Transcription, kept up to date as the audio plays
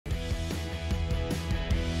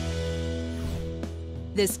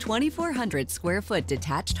This 2,400 square foot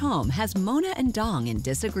detached home has Mona and Dong in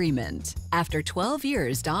disagreement. After 12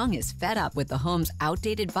 years, Dong is fed up with the home's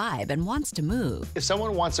outdated vibe and wants to move. If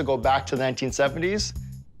someone wants to go back to the 1970s,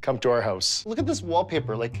 come to our house. Look at this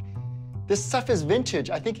wallpaper. Like, this stuff is vintage.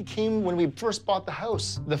 I think it came when we first bought the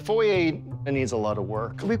house. The foyer needs a lot of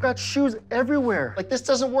work. We've got shoes everywhere. Like, this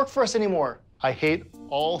doesn't work for us anymore. I hate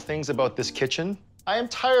all things about this kitchen. I am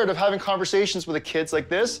tired of having conversations with the kids like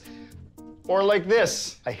this or like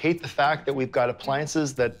this. I hate the fact that we've got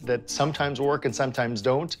appliances that sometimes work and sometimes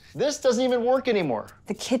don't. This doesn't even work anymore.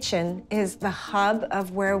 The kitchen is the hub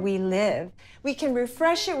of where we live. We can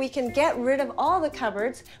refresh it, we can get rid of all the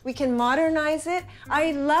cupboards, we can modernize it.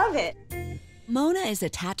 I love it. Mona is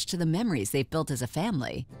attached to the memories they've built as a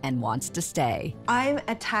family and wants to stay. I'm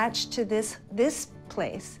attached to this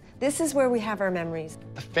place. This is where we have our memories.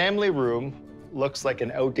 The family room looks like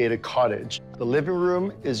an outdated cottage. The living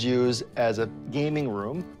room is used as a gaming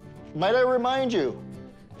room. Might I remind you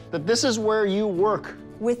that this is where you work?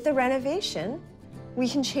 With the renovation, we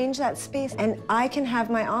can change that space and I can have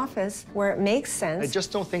my office where it makes sense. I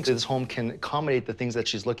just don't think this home can accommodate the things that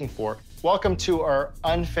she's looking for. Welcome to our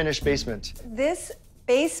unfinished basement. This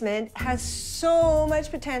basement has so much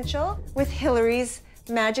potential with Hilary's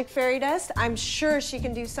magic fairy dust. I'm sure she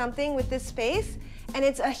can do something with this space. And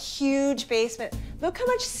it's a huge basement. Look how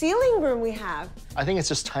much ceiling room we have. I think it's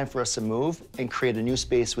just time for us to move and create a new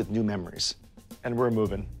space with new memories. And we're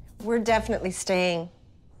moving. We're definitely staying.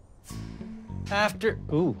 After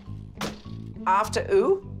ooh.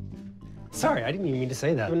 Sorry, I didn't even mean to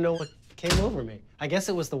say that. I don't know what came over me. I guess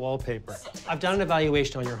it was the wallpaper. I've done an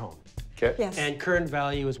evaluation on your home. Okay. Yes. And current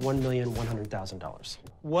value is $1,100,000.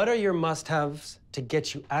 What are your must-haves to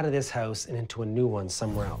get you out of this house and into a new one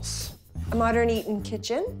somewhere else? A modern eaten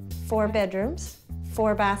kitchen, 4 bedrooms,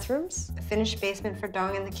 4 bathrooms, a finished basement for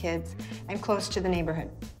Dong and the kids, and close to the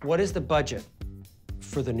neighborhood. What is the budget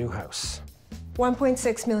for the new house?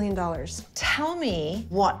 $1.6 million. Tell me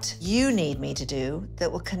what you need me to do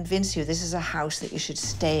that will convince you this is a house that you should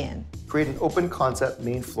stay in. Create an open concept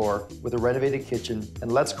main floor with a renovated kitchen,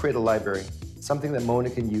 and let's create a library, something that Mona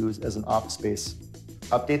can use as an office space.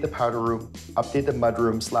 Update the powder room, update the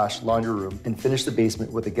mudroom/laundry room, and finish the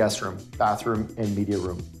basement with a guest room, bathroom, and media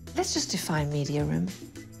room. Let's just define media room.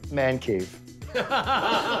 Man cave.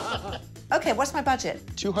 Okay, what's my budget?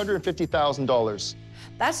 $250,000.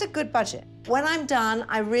 That's a good budget. When I'm done,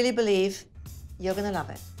 I really believe you're gonna love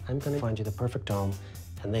it. I'm gonna find you the perfect home,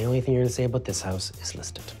 and the only thing you're gonna say about this house is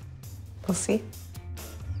listed. We'll see.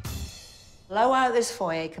 Blow out this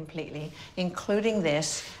foyer completely, including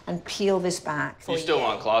this, and peel this back. You still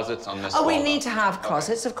want closets on this Oh, we wall, need though? to have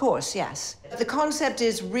closets, of course, yes. The concept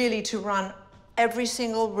is really to run every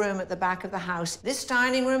single room at the back of the house, this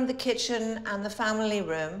dining room, the kitchen, and the family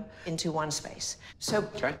room, into one space. So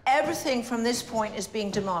everything from this point is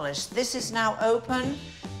being demolished. This is now open.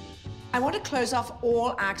 I want to close off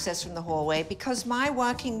all access from the hallway because my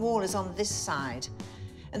working wall is on this side.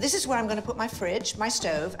 And this is where I'm going to put my fridge, my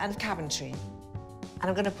stove, and cabinetry. And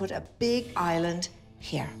I'm going to put a big island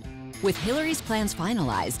here. With Hilary's plans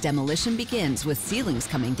finalized, demolition begins with ceilings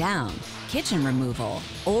coming down, kitchen removal,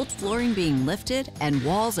 old flooring being lifted, and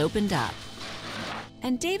walls opened up.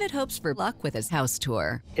 And David hopes for luck with his house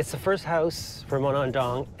tour. It's the first house for Mona and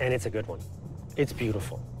Dong, and it's a good one. It's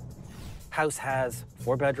beautiful. House has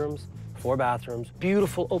 4 bedrooms, 4 bathrooms,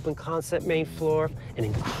 beautiful open concept main floor, an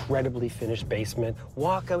incredibly finished basement,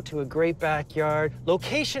 walk out to a great backyard.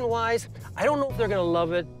 Location-wise, I don't know if they're gonna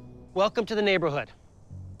love it. Welcome to the neighborhood.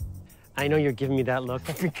 I know you're giving me that look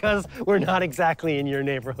because we're not exactly in your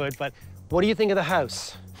neighborhood, but what do you think of the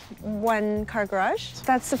house? 1-car garage.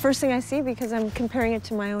 That's the first thing I see because I'm comparing it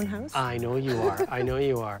to my own house. I know you are. I know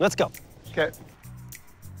you are. Let's go. Okay.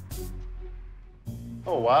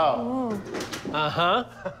 Oh, wow. Oh. Uh-huh.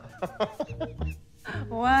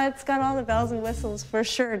 Well, it's got all the bells and whistles for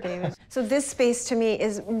sure, David. So this space to me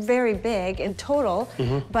is very big in total,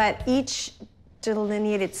 but each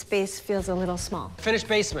delineated space feels a little small. Finished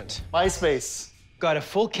basement. My space. Got a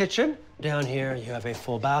full kitchen. Down here, you have a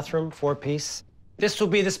full bathroom, 4-piece. This will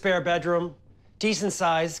be the spare bedroom. Decent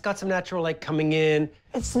size, got some natural light coming in.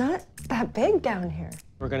 It's not that big down here.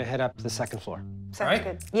 We're gonna head up to the second floor. Sounds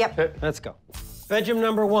good. Yep. Okay, let's go. Bedroom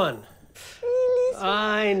number 1. Really small.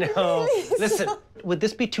 I know. Really Listen, small. would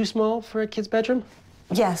this be too small for a kid's bedroom?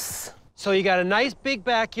 Yes. So you got a nice big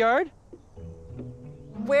backyard.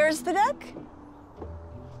 Where's the deck?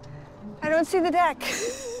 I don't see the deck.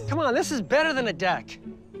 Come on, this is better than a deck.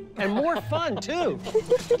 And more fun, too.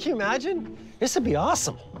 Can you imagine? This would be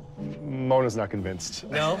awesome. Mona's not convinced.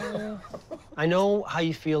 No? I know how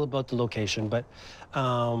you feel about the location, but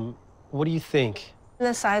what do you think?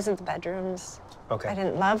 The size of the bedrooms, Okay. I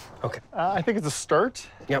didn't love. Okay. I think it's a start,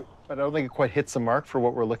 Yep. but I don't think it quite hits the mark for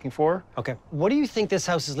what we're looking for. Okay. What do you think this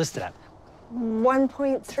house is listed at?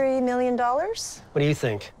 $1.3 million. What do you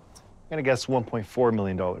think? I'm gonna guess $1.4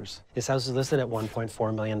 million. This house is listed at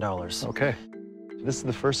 $1.4 million. Okay. This is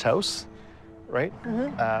the first house, right?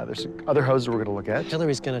 There's other houses we're gonna look at.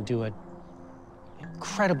 Hilary's gonna do an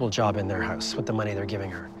incredible job in their house with the money they're giving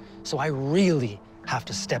her. So I really have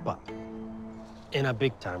to step up in a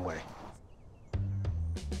big time way.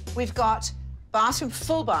 We've got bathroom,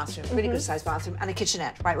 full bathroom, really good sized bathroom, and a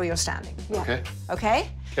kitchenette right where you're standing. Okay. Okay?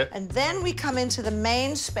 Okay. And then we come into the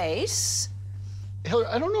main space. Hilary,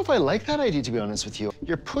 I don't know if I like that idea, to be honest with you.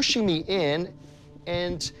 You're pushing me in,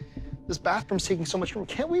 and this bathroom's taking so much room.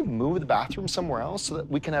 Can't we move the bathroom somewhere else so that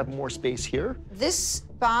we can have more space here? This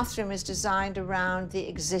bathroom is designed around the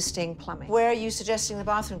existing plumbing. Where are you suggesting the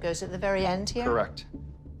bathroom goes? At the very end here? Correct.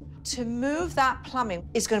 To move that plumbing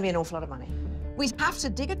is going to be an awful lot of money. We have to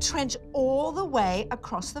dig a trench all the way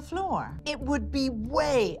across the floor. It would be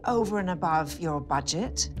way over and above your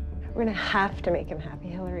budget. We're gonna have to make him happy,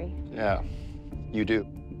 Hilary. Yeah, you do.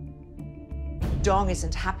 Dong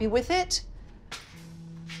isn't happy with it.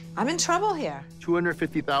 I'm in trouble here.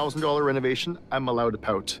 $250,000 renovation, I'm allowed to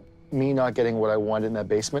pout. Me not getting what I wanted in that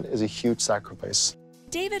basement is a huge sacrifice.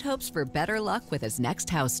 David hopes for better luck with his next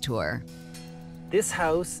house tour. This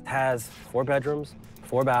house has 4 bedrooms,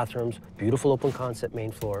 4 bathrooms, beautiful open concept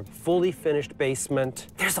main floor, fully finished basement.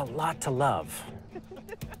 There's a lot to love.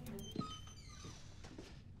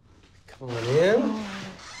 Come on in.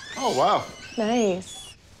 Oh, wow.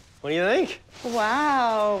 Nice. What do you think?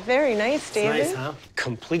 Wow, very nice, David. Nice, huh?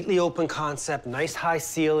 Completely open concept, nice high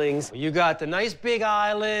ceilings. You got the nice big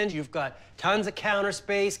island. You've got tons of counter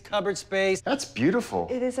space, cupboard space. That's beautiful.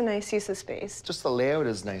 It is a nice use of space. Just the layout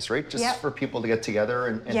is nice, right? Just Yep. for people to get together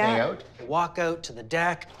and hang out. Walk out to the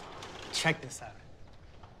deck. Check this out.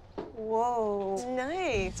 Whoa,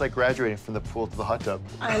 nice. It's like graduating from the pool to the hot tub.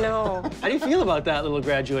 I know. How do you feel about that little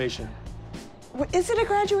graduation? Is it a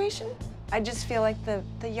graduation? I just feel like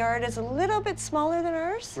the yard is a little bit smaller than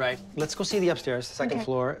ours. Right. Let's go see the upstairs, second Okay.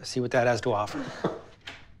 floor, see what that has to offer.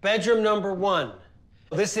 Bedroom number 1.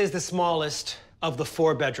 This is the smallest of the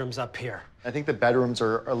 4 bedrooms up here. I think the bedrooms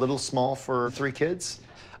are a little small for 3 kids.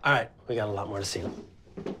 All right, we got a lot more to see.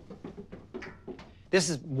 This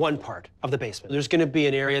is one part of the basement. There's gonna be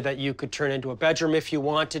an area that you could turn into a bedroom if you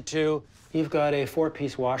wanted to. You've got a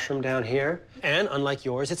 4-piece washroom down here, and unlike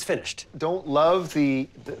yours, it's finished. Don't love the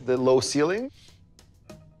low ceiling.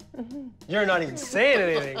 You're not even saying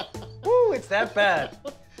anything. Woo, it's that bad.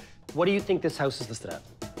 What do you think this house is listed at?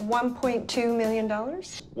 $1.2 million.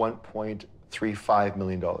 $1.35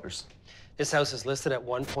 million. This house is listed at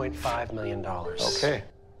 $1.5 million. Okay.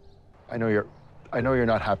 I know you're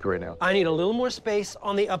not happy right now. I need a little more space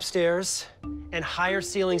on the upstairs and higher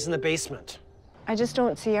ceilings in the basement. I just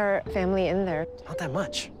don't see our family in there. Not that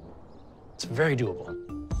much. It's very doable.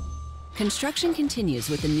 Construction continues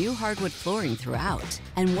with the new hardwood flooring throughout,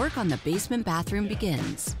 and work on the basement bathroom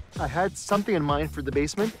begins. I had something in mind for the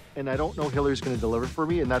basement, and I don't know Hilary's going to deliver for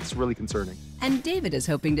me, and that's really concerning. And David is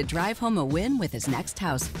hoping to drive home a win with his next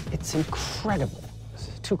house. It's incredible. It's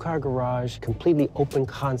a 2-car garage, completely open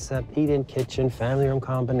concept, eat-in kitchen, family room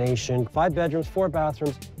combination, 5 bedrooms, 4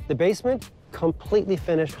 bathrooms. The basement, completely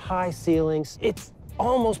finished, high ceilings. It's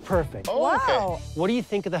almost perfect. Oh, Wow. okay. What do you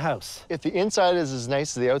think of the house? If the inside is as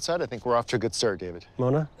nice as the outside, I think we're off to a good start, David.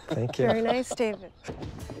 Mona, thank you. Very nice, David.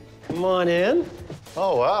 Come on in.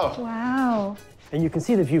 Oh, wow. Wow. And you can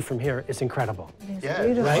see the view from here. It's incredible. It's Yeah,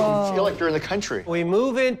 beautiful. right? You feel like you're in the country. We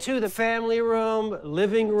move into the family room,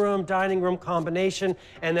 living room, dining room combination,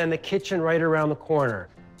 and then the kitchen right around the corner.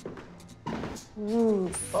 Ooh,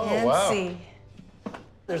 Oh, wow. fancy.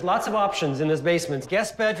 There's lots of options in this basement.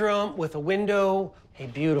 Guest bedroom with a window, a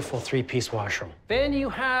beautiful 3-piece washroom. Then you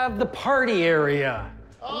have the party area.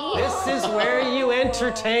 This is where you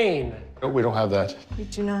entertain. No, we don't have that. We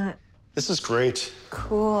do not. This is great.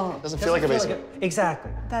 Cool. Doesn't feel like a basement.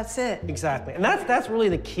 Exactly, That's it. exactly. And that's really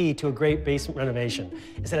the key to a great basement renovation,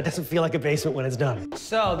 is that it doesn't feel like a basement when it's done.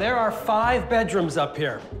 So there are 5 bedrooms up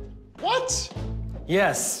here. What?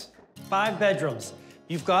 Yes, 5 bedrooms.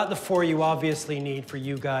 You've got the 4 you obviously need for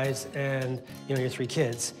you guys and your 3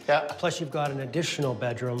 kids. Yeah. Plus you've got an additional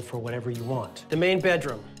bedroom for whatever you want. The main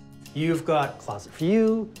bedroom, you've got closet for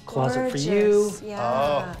you, closet for you. Gorgeous,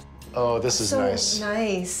 Yeah. Oh, this is So nice.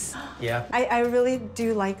 nice. Yeah. I really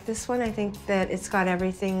do like this one. I think that it's got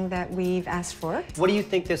everything that we've asked for. What do you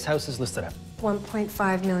think this house is listed at?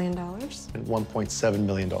 $1.5 million. And $1.7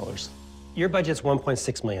 million. Your budget's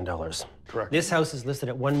 $1.6 million. Correct. This house is listed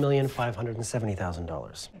at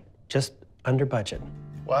 $1,570,000. Just under budget.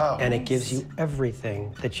 Wow. And it gives you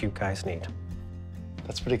everything that you guys need.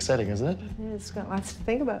 That's pretty exciting, isn't it? It's got lots to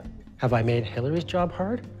think about. Have I made Hilary's job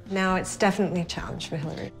hard? Now it's definitely a challenge for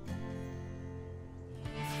Hilary.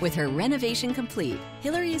 With her renovation complete,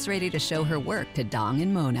 Hilary is ready to show her work to Dong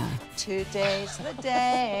and Mona. Today's the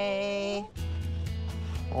day.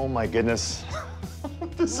 Oh my goodness.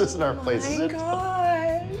 This isn't our place, is it?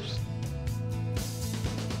 Gosh.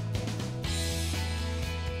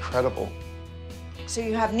 Incredible. So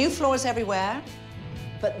you have new floors everywhere,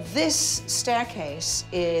 but this staircase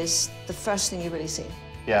is the first thing you really see.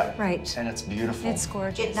 Yeah. Right. And it's beautiful. It's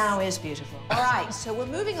gorgeous. It now is beautiful. All right, so we're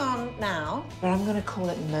moving on now, but I'm going to call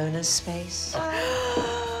it Mona's space.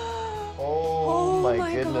 Oh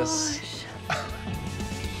my goodness. Gosh.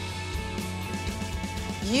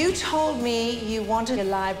 You told me you wanted a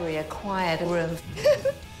library, a quiet room.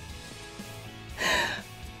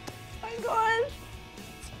 My gosh.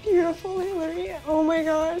 It's beautiful, Hilary. Oh my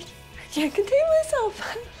gosh. I can't contain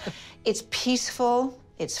myself. It's peaceful,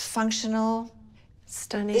 it's functional.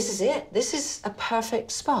 Stunning. This is it. This is a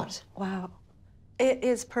perfect spot. Wow. It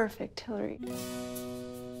is perfect, Hilary.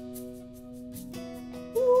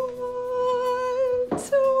 What?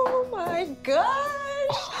 Oh my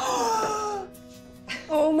gosh.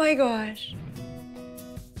 Oh my gosh.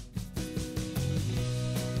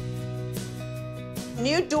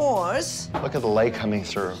 New doors, Look at the light coming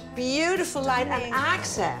through. beautiful light and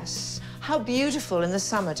access. How beautiful in the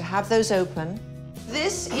summer to have those open.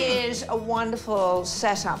 This is a wonderful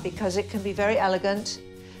setup because it can be very elegant.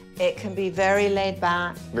 It can be very laid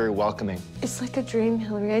back. Very welcoming. It's like a dream,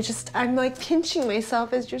 Hilary. I'm like pinching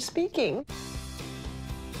myself as you're speaking.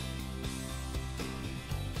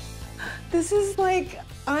 This is like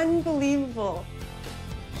unbelievable.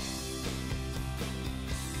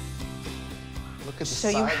 Look at the So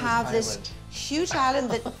size you of have this this island. huge island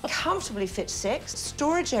that comfortably fits 6.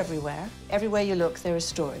 Storage everywhere. Everywhere you look, there is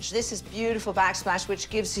storage. This is beautiful backsplash, which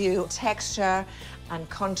gives you texture and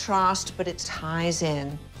contrast, but it ties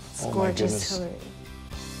in. It's Oh my gorgeous, goodness. Hilary.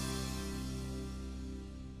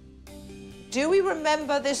 Do we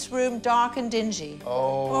remember this room dark and dingy?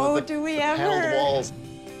 Oh, the, do we the ever? paneled walls.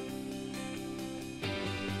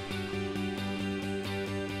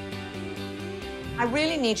 I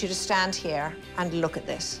really need you to stand here and look at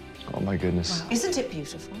this. Oh my goodness. Isn't it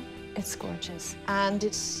beautiful? It's gorgeous. And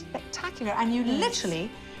it's spectacular. And you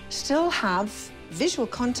literally still have visual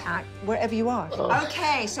contact wherever you are.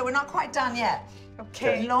 Okay, so we're not quite done yet.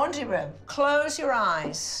 Okay. Laundry room. Close your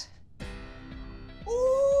eyes.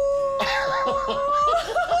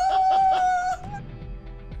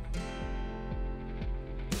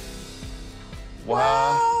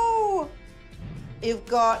 Wow. Oh! You've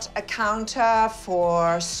got a counter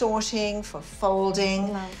for sorting, for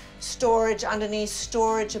folding, storage underneath,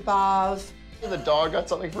 storage above. The dog got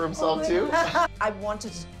something for himself too. I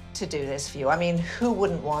wanted to do this for you. I mean, who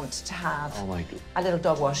wouldn't want to have Oh my god. a little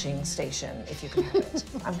dog washing station if you could have it?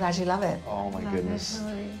 I'm glad you love it. Oh my goodness.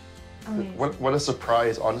 Hilary. Amazing. What a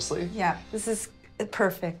surprise, honestly. Yeah, this is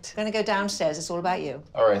perfect. I'm gonna go downstairs. It's all about you.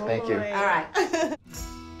 All right, thank you. my- All right.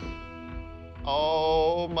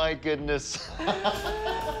 Oh my goodness.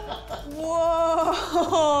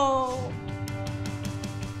 Whoa!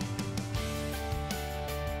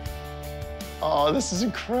 Oh, this is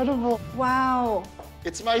incredible. Wow.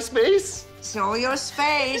 It's my space. It's all your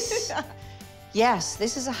space. Yes,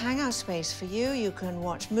 this is a hangout space for you. You can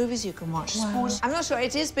watch movies, you can watch sports. I'm not sure,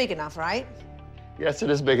 it is big enough, right? Yes,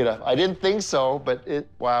 it is big enough. I didn't think so, but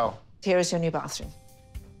wow. Here is your new bathroom.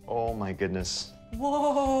 Oh my goodness.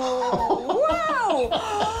 Whoa!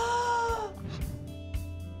 Wow!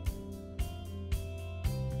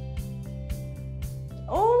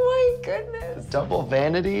 Oh my goodness! Double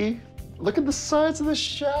vanity. Look at the size of the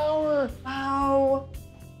shower. Wow!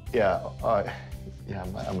 Yeah, yeah,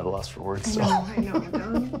 I'm at a loss for words. So. I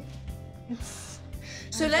know. It's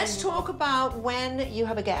So let's talk about when you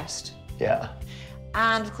have a guest. Yeah.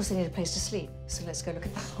 And of course, they need a place to sleep. So let's go look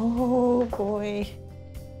at that. oh boy.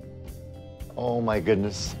 Oh my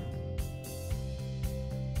goodness.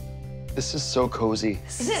 This is so cozy.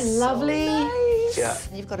 Isn't it lovely? Nice. Yeah,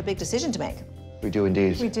 You've got a big decision to make. we do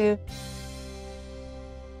indeed. We do.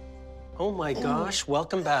 Oh my gosh,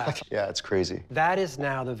 welcome back. Yeah, it's crazy. That is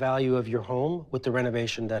now the value of your home with the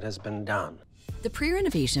renovation that has been done. The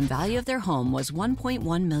pre-renovation value of their home was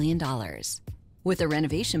 $1.1 million. With a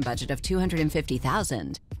renovation budget of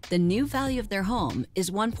 $250,000, the new value of their home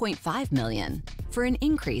is $1.5 million, for an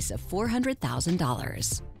increase of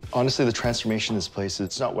 $400,000. Honestly, the transformation of this place,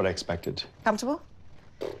 it's not what I expected. Comfortable?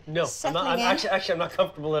 No, settling in? Actually, I'm not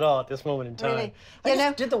comfortable at all at this moment in time. Really? I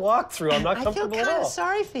just did the walkthrough. I'm not comfortable I at feel kind all. of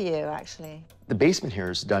sorry for you, actually. The basement here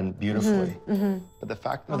is done beautifully. But the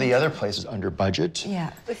fact that the other place is under budget.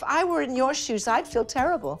 Yeah. If I were in your shoes, I'd feel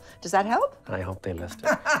terrible. Does that help? I hope they list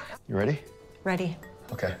it. You ready? Ready.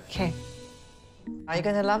 Okay. Okay. Are you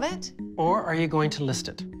going to love it? Or are you going to list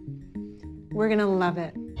it? We're gonna love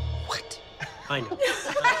it. What? I know.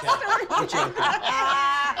 I'm joking.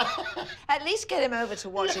 At least get him over to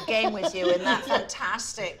watch a game with you in that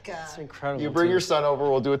fantastic... It's incredible. You bring too. your son over,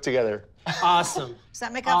 we'll do it together. Awesome. Does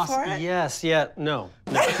that make up for it? Yes, yeah, no.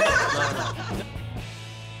 No.